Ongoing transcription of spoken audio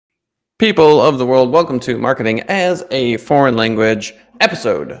People of the world, welcome to Marketing as a Foreign Language,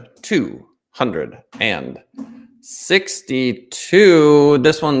 episode 262.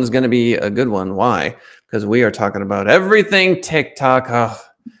 This one's going to be a good one. Why? Because we are talking about everything TikTok.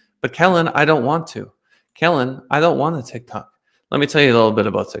 But Kellen, I don't want to. Kellen, I don't want a TikTok. Let me tell you a little bit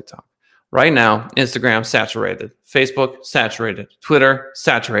about TikTok. Right now, Instagram saturated, Facebook saturated, Twitter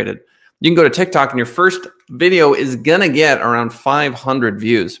saturated. You can go to TikTok and your first video is going to get around 500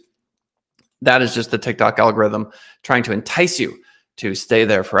 views. That is just the TikTok algorithm trying to entice you to stay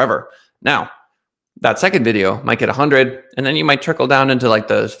there forever. Now, that second video might get 100, and then you might trickle down into like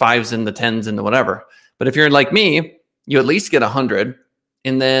the 5s and the 10s and the whatever. But if you're like me, you at least get 100,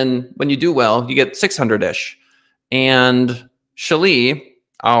 and then when you do well, you get 600-ish. And Shali,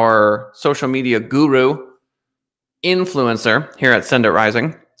 our social media guru, influencer here at Send It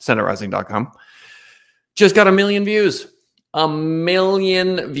Rising, senditrising.com, just got 1 million views. 1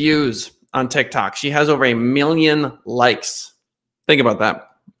 million views on TikTok. She has over 1 million likes. Think about that.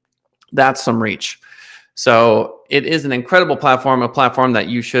 That's some reach. So it is an incredible platform, a platform that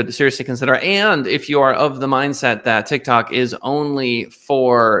you should seriously consider. And if you are of the mindset that TikTok is only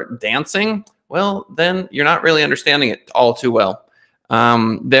for dancing, well, then you're not really understanding it all too well.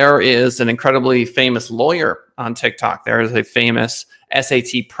 There is an incredibly famous lawyer on TikTok. There is a famous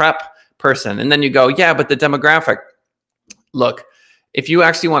SAT prep person. And then you go, yeah, but the demographic. Look, if you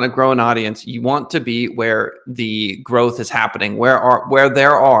actually want to grow an audience, you want to be where the growth is happening, where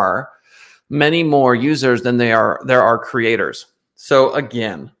there are many more users than there are creators. So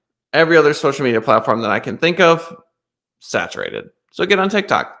again, every other social media platform that I can think of, saturated. So get on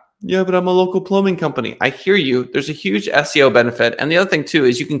TikTok. Yeah, but I'm a local plumbing company. I hear you. There's a huge SEO benefit. And the other thing too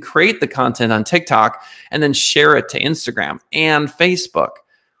is you can create the content on TikTok and then share it to Instagram and Facebook.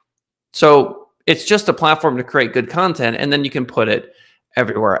 So it's just a platform to create good content, and then you can put it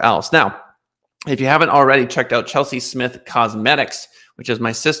everywhere else. Now, if you haven't already checked out Chelsea Smith Cosmetics, which is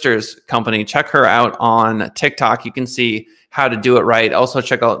my sister's company, check her out on TikTok. You can see how to do it right. Also,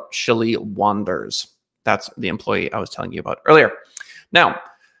 check out Shali Wanders. That's the employee I was telling you about earlier. Now,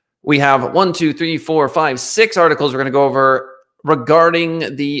 we have 6 articles we're going to go over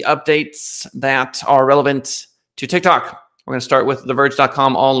regarding the updates that are relevant to TikTok. We're going to start with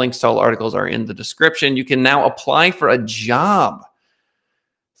TheVerge.com. All links to all articles are in the description. You can now apply for a job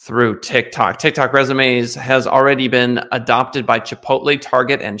through TikTok. TikTok Resumes has already been adopted by Chipotle,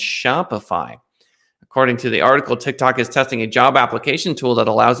 Target, and Shopify. According to the article, TikTok is testing a job application tool that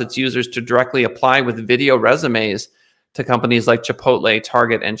allows its users to directly apply with video resumes to companies like Chipotle,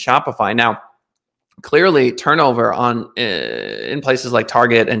 Target, and Shopify. Now, clearly, turnover in places like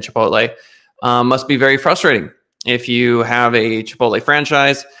Target and Chipotle must be very frustrating. If you have a Chipotle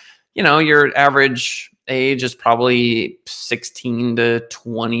franchise, your average age is probably 16 to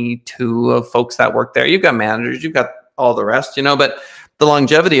 22 of folks that work there. You've got managers, you've got all the rest, but the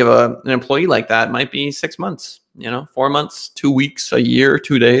longevity of an employee like that might be 6 months, 4 months, 2 weeks, a year,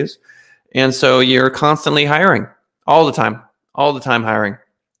 2 days. And so you're constantly hiring all the time hiring.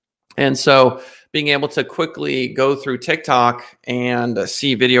 And so being able to quickly go through TikTok and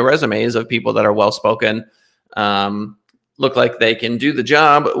see video resumes of people that are well-spoken, look like they can do the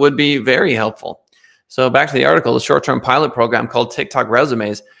job would be very helpful. So back to the article, the short-term pilot program called TikTok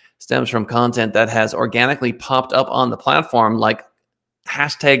Resumes stems from content that has organically popped up on the platform, like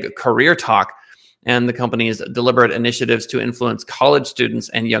hashtag Career Talk and the company's deliberate initiatives to influence college students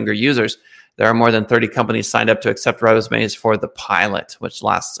and younger users. There are more than 30 companies signed up to accept resumes for the pilot, which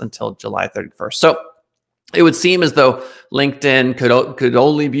lasts until July 31st. So it would seem as though LinkedIn could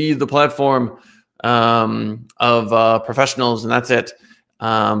only be the platform of professionals, and that's it.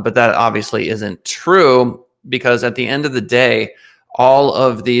 But that obviously isn't true, because at the end of the day, all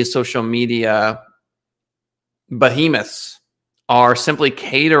of these social media behemoths are simply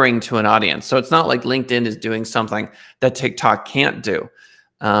catering to an audience. So it's not like LinkedIn is doing something that TikTok can't do.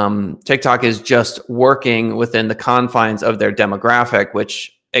 TikTok is just working within the confines of their demographic,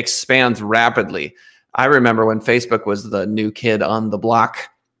 which expands rapidly. I remember when Facebook was the new kid on the block.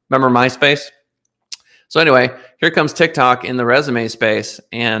 Remember MySpace? So anyway, here comes TikTok in the resume space,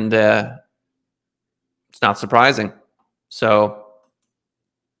 and it's not surprising. So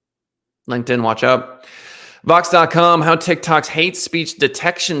LinkedIn, watch out. Vox.com, how TikTok's hate speech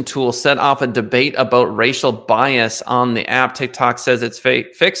detection tool set off a debate about racial bias on the app. TikTok says it's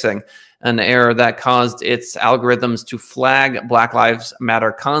fixing an error that caused its algorithms to flag Black Lives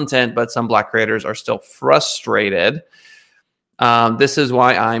Matter content, but some Black creators are still frustrated. This is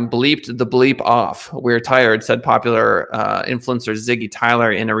why I'm bleeped the bleep off. We're tired, said popular influencer Ziggy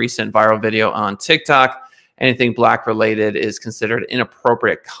Tyler in a recent viral video on TikTok. Anything black related is considered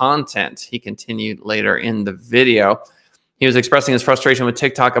inappropriate content, he continued later in the video. He was expressing his frustration with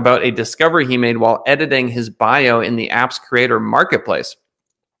TikTok about a discovery he made while editing his bio in the app's creator marketplace,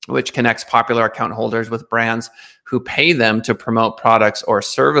 which connects popular account holders with brands who pay them to promote products or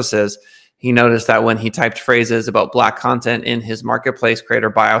services. He noticed that when he typed phrases about Black content in his marketplace creator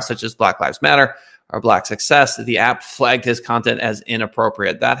bio, such as Black Lives Matter or Black Success, the app flagged his content as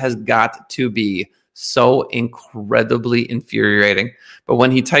inappropriate. That has got to be so incredibly infuriating. But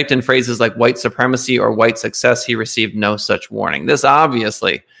when he typed in phrases like white supremacy or white success, he received no such warning. This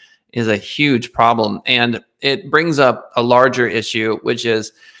obviously is a huge problem. And it brings up a larger issue, which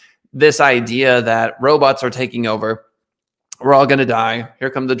is this idea that robots are taking over. We're all going to die. Here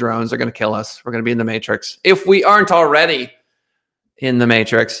come the drones. They're going to kill us. We're going to be in the Matrix, if we aren't already in the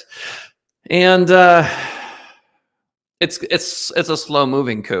Matrix. And it's a slow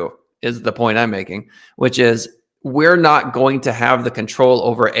moving coup, is the point I'm making, which is we're not going to have the control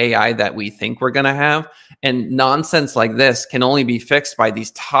over AI that we think we're going to have. And nonsense like this can only be fixed by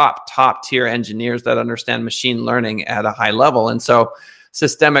these top tier engineers that understand machine learning at a high level. And so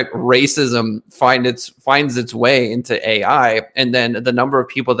systemic racism finds its way into AI. And then the number of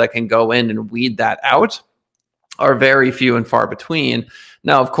people that can go in and weed that out are very few and far between.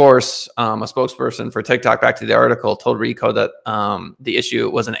 Now, of course, a spokesperson for TikTok, back to the article, told Recode that the issue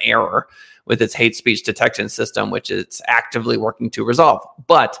was an error with its hate speech detection system, which it's actively working to resolve.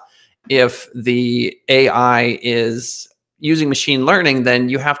 But if the AI is using machine learning, then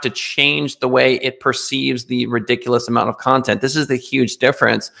you have to change the way it perceives the ridiculous amount of content. This is the huge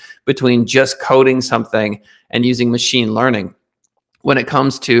difference between just coding something and using machine learning. When it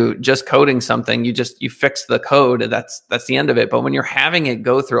comes to just coding something, you fix the code. That's the end of it. But when you're having it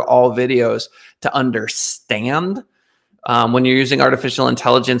go through all videos to understand, when you're using artificial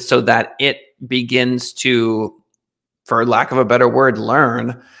intelligence so that it begins to, for lack of a better word,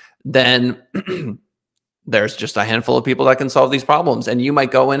 learn, then there's just a handful of people that can solve these problems. And you might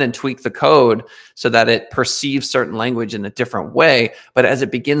go in and tweak the code so that it perceives certain language in a different way. But as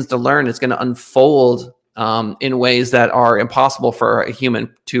it begins to learn, it's going to unfold in ways that are impossible for a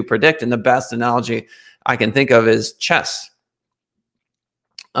human to predict. And the best analogy I can think of is chess.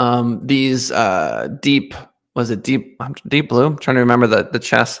 These Deep Blue? I'm trying to remember the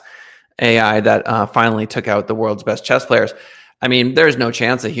chess AI that finally took out the world's best chess players. I mean, there's no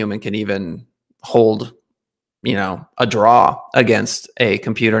chance a human can even hold, a draw against a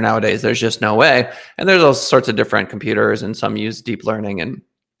computer nowadays. There's just no way. And there's all sorts of different computers, and some use deep learning and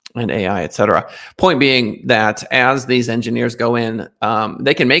AI, et cetera. Point being that as these engineers go in,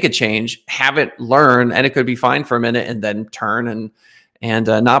 they can make a change, have it learn, and it could be fine for a minute and then turn and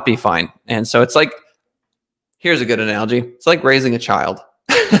not be fine. And so it's like, here's a good analogy. It's like raising a child.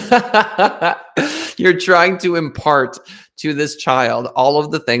 You're trying to impart to this child all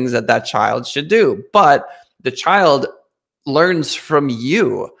of the things that child should do, but the child learns from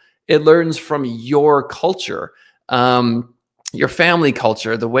you. It learns from your culture, your family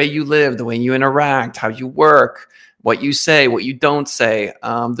culture, the way you live, the way you interact, how you work, what you say, what you don't say.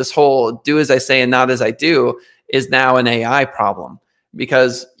 This whole do as I say and not as I do is now an AI problem,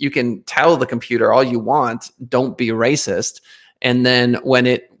 because you can tell the computer all you want, don't be racist. And then when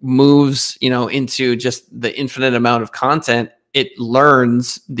it moves, into just the infinite amount of content, it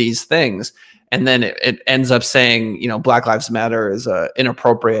learns these things. And then it ends up saying, Black Lives Matter is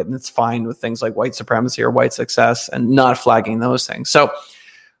inappropriate, and it's fine with things like white supremacy or white success, and not flagging those things. So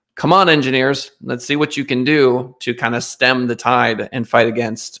come on, engineers, let's see what you can do to kind of stem the tide and fight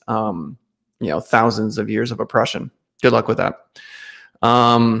against, thousands of years of oppression. Good luck with that.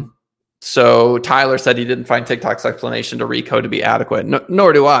 So Tyler said he didn't find TikTok's explanation to Recode to be adequate. No,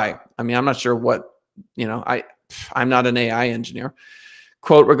 nor do I. I mean, I'm not sure what, I'm not an AI engineer.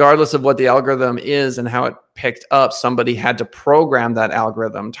 Quote, regardless of what the algorithm is and how it picked up, somebody had to program that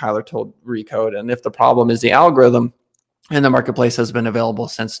algorithm, Tyler told Recode. And if the problem is the algorithm and the marketplace has been available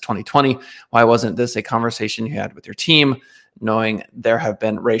since 2020, why wasn't this a conversation you had with your team, knowing there have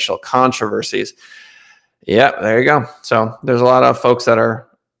been racial controversies? Yeah, there you go. So there's a lot of folks that are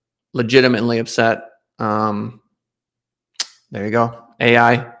legitimately upset. There you go.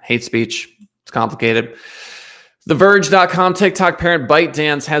 AI, hate speech. It's complicated. TheVerge.com TikTok parent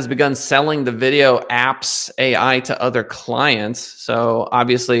ByteDance has begun selling the video apps AI to other clients. So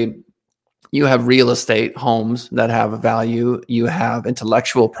obviously you have real estate homes that have a value. You have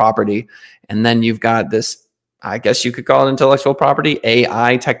intellectual property. And then you've got this, I guess you could call it intellectual property,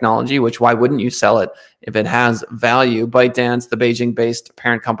 AI technology, which why wouldn't you sell it if it has value? ByteDance, the Beijing-based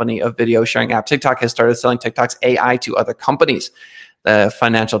parent company of video sharing app TikTok, has started selling TikTok's AI to other companies. The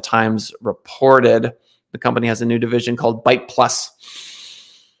Financial Times reported The company has a new division called Byte Plus.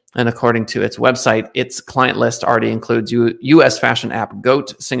 And according to its website, its client list already includes U.S. fashion app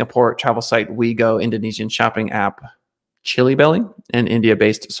Goat, Singapore travel site WeGo, Indonesian shopping app Chili Belly, and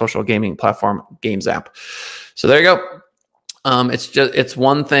India-based social gaming platform Games App. So there you go. It's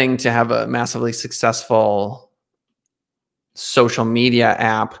one thing to have a massively successful social media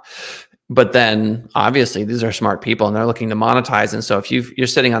app, but then obviously these are smart people and they're looking to monetize. And so if you're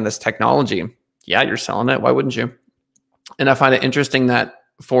sitting on this technology, yeah, you're selling it. Why wouldn't you? And I find it interesting that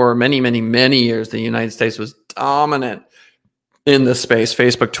for many, many, many years, the United States was dominant in this space: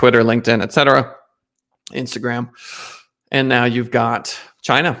 Facebook, Twitter, LinkedIn, etc., Instagram. And now you've got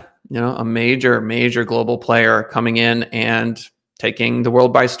China, a major global player coming in and taking the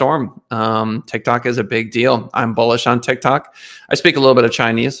world by storm. TikTok is a big deal. I'm bullish on TikTok. I speak a little bit of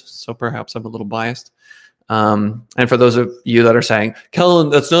Chinese, so perhaps I'm a little biased. And for those of you that are saying, Kellen,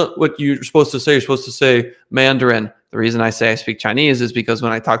 that's not what you're supposed to say. You're supposed to say Mandarin. The reason I say I speak Chinese is because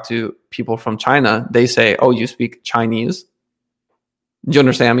when I talk to people from China, they say, oh, you speak Chinese? Do you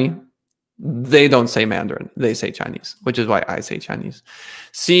understand me? They don't say Mandarin. They say Chinese, which is why I say Chinese.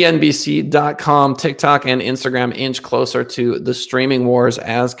 CNBC.com, TikTok, and Instagram inch closer to the streaming wars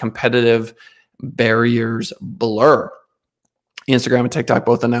as competitive barriers blur. Instagram and TikTok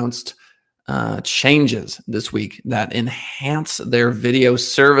both announced changes this week that enhance their video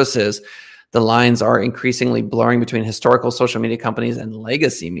services. The lines are increasingly blurring between historical social media companies and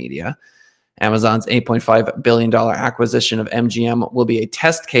legacy media. Amazon's $8.5 billion acquisition of MGM will be a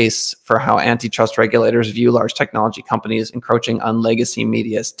test case for how antitrust regulators view large technology companies encroaching on legacy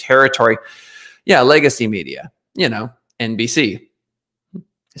media's territory. Yeah, legacy media, NBC,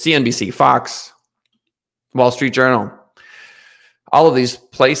 CNBC, Fox, Wall Street Journal, all of these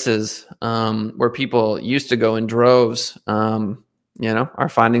places where people used to go in droves, are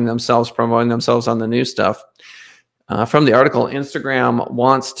finding themselves promoting themselves on the new stuff. From the article, Instagram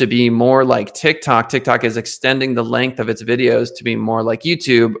wants to be more like TikTok. TikTok is extending the length of its videos to be more like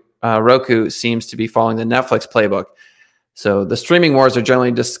YouTube. Roku seems to be following the Netflix playbook. So the streaming wars are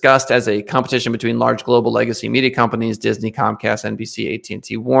generally discussed as a competition between large global legacy media companies, Disney, Comcast, NBC,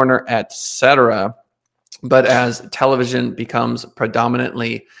 AT&T, Warner, etc. But as television becomes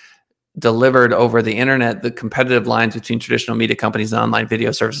predominantly delivered over the internet, the competitive lines between traditional media companies and online video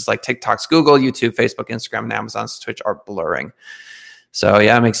services like TikTok's Google, YouTube, Facebook, Instagram, and Amazon's Twitch are blurring. So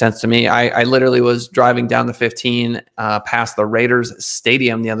yeah, it makes sense to me. I literally was driving down the 15 past the Raiders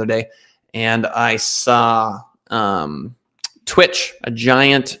stadium the other day, and I saw Twitch, a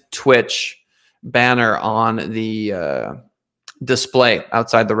giant Twitch banner on the display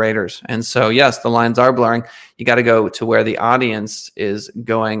outside the Raiders. And so, yes, the lines are blurring. You got to go to where the audience is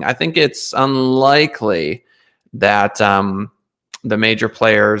going. I think it's unlikely that the major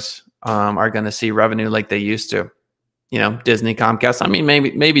players are going to see revenue like they used to. Disney, Comcast. I mean,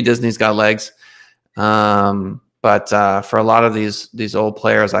 maybe Disney's got legs, but for a lot of these old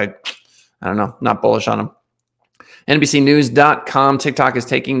players, I don't know, not bullish on them. NBCnews.com, TikTok is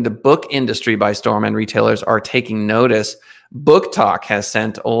taking the book industry by storm, and retailers are taking notice. BookTok has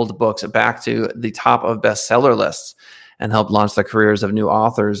sent old books back to the top of bestseller lists and helped launch the careers of new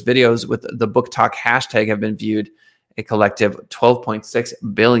authors. Videos with the BookTok hashtag have been viewed a collective 12.6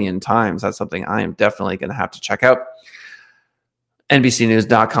 billion times. That's something I am definitely going to have to check out.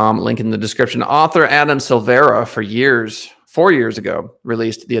 NBCnews.com, link in the description. Author Adam Silvera, 4 years ago,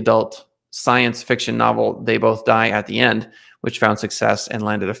 released the adult science fiction novel They Both Die at the End, which found success and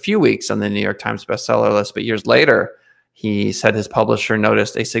landed a few weeks on the New York Times bestseller list. But years later, he said his publisher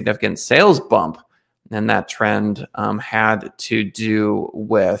noticed a significant sales bump, and that trend had to do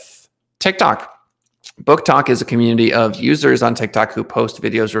with TikTok. BookTok is a community of users on TikTok who post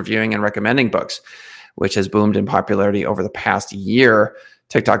videos reviewing and recommending books, which has boomed in popularity over the past year.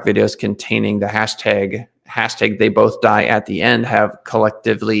 TikTok videos containing the hashtag They Both Die at the End have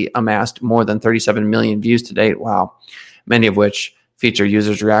collectively amassed more than 37 million views to date. Wow. Many of which feature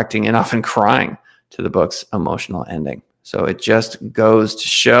users reacting and often crying to the book's emotional ending. So it just goes to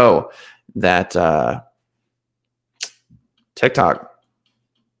show that TikTok,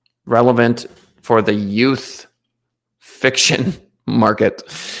 relevant for the youth fiction market,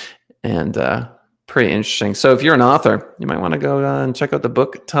 and pretty interesting. So if you're an author, you might want to go and check out the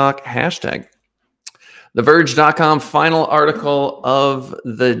BookTok hashtag. TheVerge.com, final article of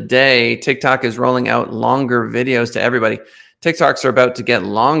the day. TikTok is rolling out longer videos to everybody. TikToks are about to get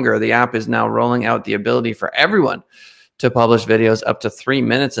longer. The app is now rolling out the ability for everyone to publish videos up to 3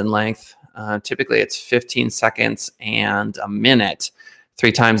 minutes in length. Typically, it's 15 seconds and a minute.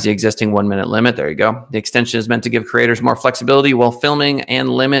 3 times the existing 1-minute limit. There you go. The extension is meant to give creators more flexibility while filming and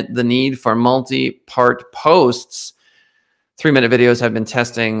limit the need for multi-part posts. 3-minute videos have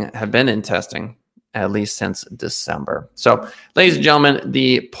been in testing at least since December. So, ladies and gentlemen,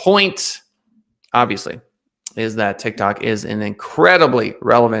 the point, obviously, is that TikTok is an incredibly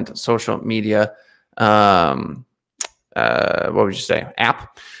relevant social media, what would you say,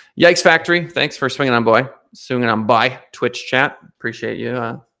 app. Yikes Factory, thanks for swinging on by Twitch chat. Appreciate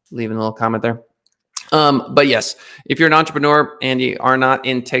you leaving a little comment there. But yes, if you're an entrepreneur and you are not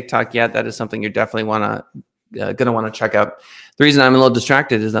in TikTok yet, that is something you definitely going to want to check out. The reason I'm a little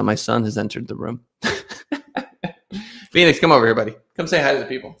distracted is that my son has entered the room. Phoenix, come over here, buddy. Come say hi to the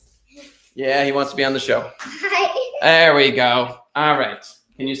people. Yeah, he wants to be on the show. Hi. There we go. All right.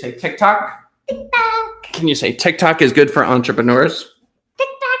 Can you say TikTok? TikTok. Can you say TikTok is good for entrepreneurs?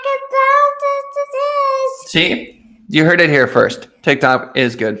 TikTok is. See, you heard it here first. TikTok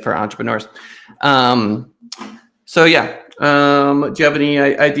is good for entrepreneurs. So yeah. Do you have any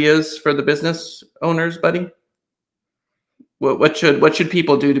ideas for the business owners, buddy? What should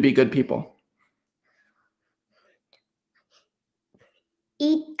people do to be good people?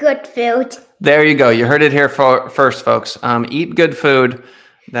 Eat good food. There you go. You heard it here first, folks. Eat good food.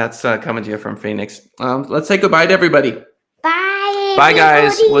 That's coming to you from Phoenix. Let's say goodbye to everybody. Bye. Bye,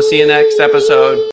 guys. We'll see you next episode.